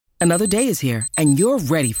Another day is here, and you're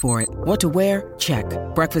ready for it. What to wear? Check.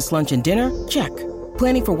 Breakfast, lunch, and dinner? Check.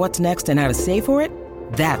 Planning for what's next and how to save for it?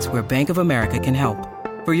 That's where Bank of America can help.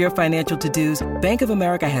 For your financial to-dos, Bank of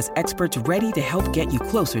America has experts ready to help get you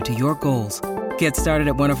closer to your goals. Get started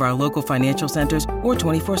at one of our local financial centers or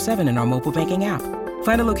 24/7 in our mobile banking app.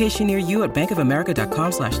 Find a location near you at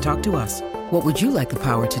bankofamerica.com/talktous. What would you like the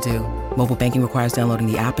power to do? Mobile banking requires downloading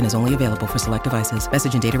the app and is only available for select devices.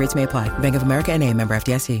 Message and data rates may apply. Bank of America N.A., member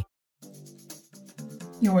FDIC.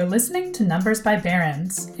 You're listening to Numbers by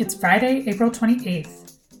Barron's. It's Friday, April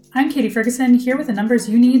 28th. I'm Katie Ferguson, here with the numbers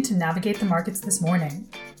you need to navigate the markets this morning.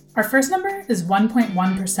 Our first number is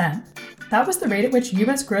 1.1%. That was the rate at which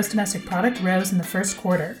U.S. gross domestic product rose in the first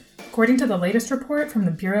quarter, according to the latest report from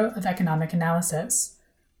the Bureau of Economic Analysis.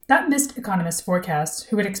 That missed economists' forecasts,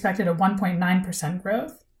 who had expected a 1.9%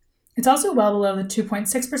 growth. It's also well below the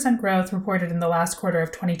 2.6% growth reported in the last quarter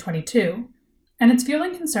of 2022, and it's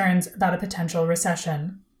fueling concerns about a potential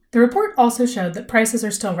recession. The report also showed that prices are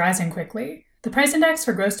still rising quickly. The price index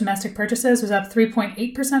for gross domestic purchases was up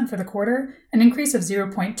 3.8% for the quarter, an increase of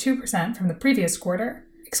 0.2% from the previous quarter.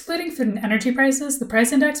 Excluding food and energy prices, the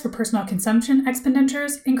price index for personal consumption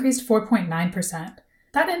expenditures increased 4.9%.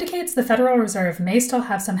 That indicates the Federal Reserve may still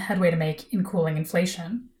have some headway to make in cooling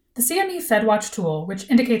inflation. The CME FedWatch tool, which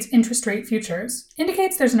indicates interest rate futures,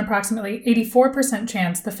 indicates there's an approximately 84%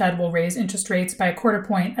 chance the Fed will raise interest rates by a quarter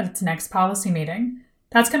point at its next policy meeting.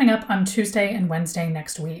 That's coming up on Tuesday and Wednesday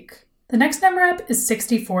next week. The next number up is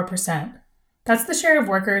 64%. That's the share of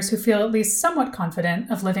workers who feel at least somewhat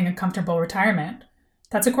confident of living a comfortable retirement.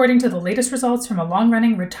 That's according to the latest results from a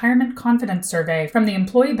long-running retirement confidence survey from the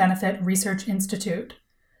Employee Benefit Research Institute.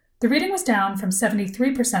 The reading was down from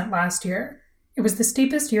 73% last year. It was the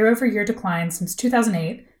steepest year-over-year decline since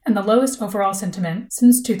 2008 and the lowest overall sentiment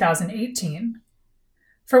since 2018.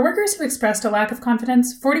 For workers who expressed a lack of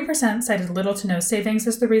confidence, 40% cited little to no savings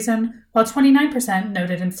as the reason, while 29%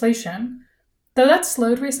 noted inflation. Though that's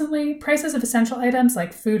slowed recently, prices of essential items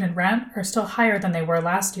like food and rent are still higher than they were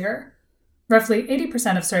last year. Roughly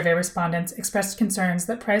 80% of survey respondents expressed concerns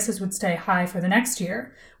that prices would stay high for the next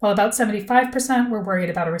year, while about 75% were worried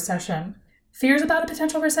about a recession. Fears about a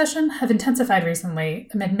potential recession have intensified recently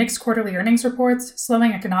amid mixed quarterly earnings reports,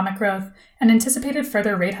 slowing economic growth, and anticipated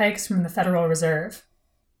further rate hikes from the Federal Reserve.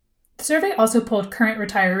 The survey also polled current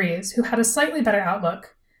retirees who had a slightly better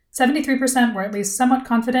outlook. 73% were at least somewhat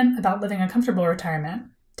confident about living a comfortable retirement,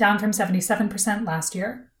 down from 77% last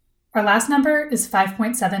year. Our last number is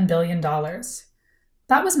 $5.7 billion.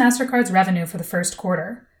 That was MasterCard's revenue for the first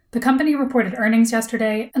quarter. The company reported earnings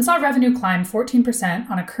yesterday and saw revenue climb 14%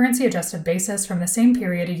 on a currency-adjusted basis from the same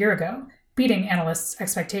period a year ago, beating analysts'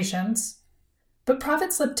 expectations. But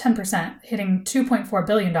profit slipped 10%, hitting $2.4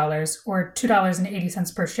 billion, or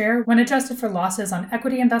 $2.80 per share, when adjusted for losses on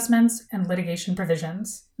equity investments and litigation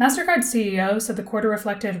provisions. MasterCard's CEO said the quarter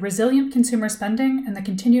reflected resilient consumer spending and the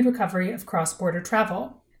continued recovery of cross-border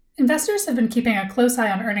travel. Investors have been keeping a close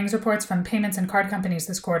eye on earnings reports from payments and card companies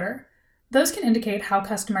this quarter. Those can indicate how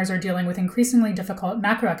customers are dealing with increasingly difficult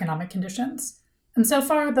macroeconomic conditions. And so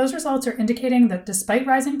far, those results are indicating that despite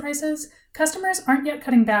rising prices, customers aren't yet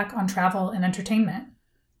cutting back on travel and entertainment.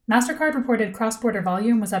 MasterCard reported cross-border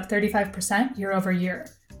volume was up 35% year over year.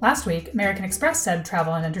 Last week, American Express said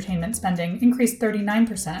travel and entertainment spending increased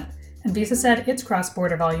 39%, and Visa said its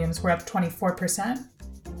cross-border volumes were up 24%.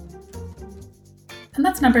 And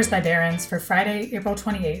that's Numbers by Barron's for Friday, April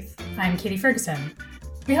 28th. I'm Katie Ferguson.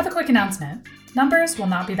 We have a quick announcement. Numbers will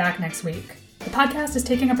not be back next week. The podcast is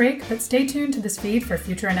taking a break, but stay tuned to this feed for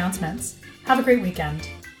future announcements. Have a great weekend.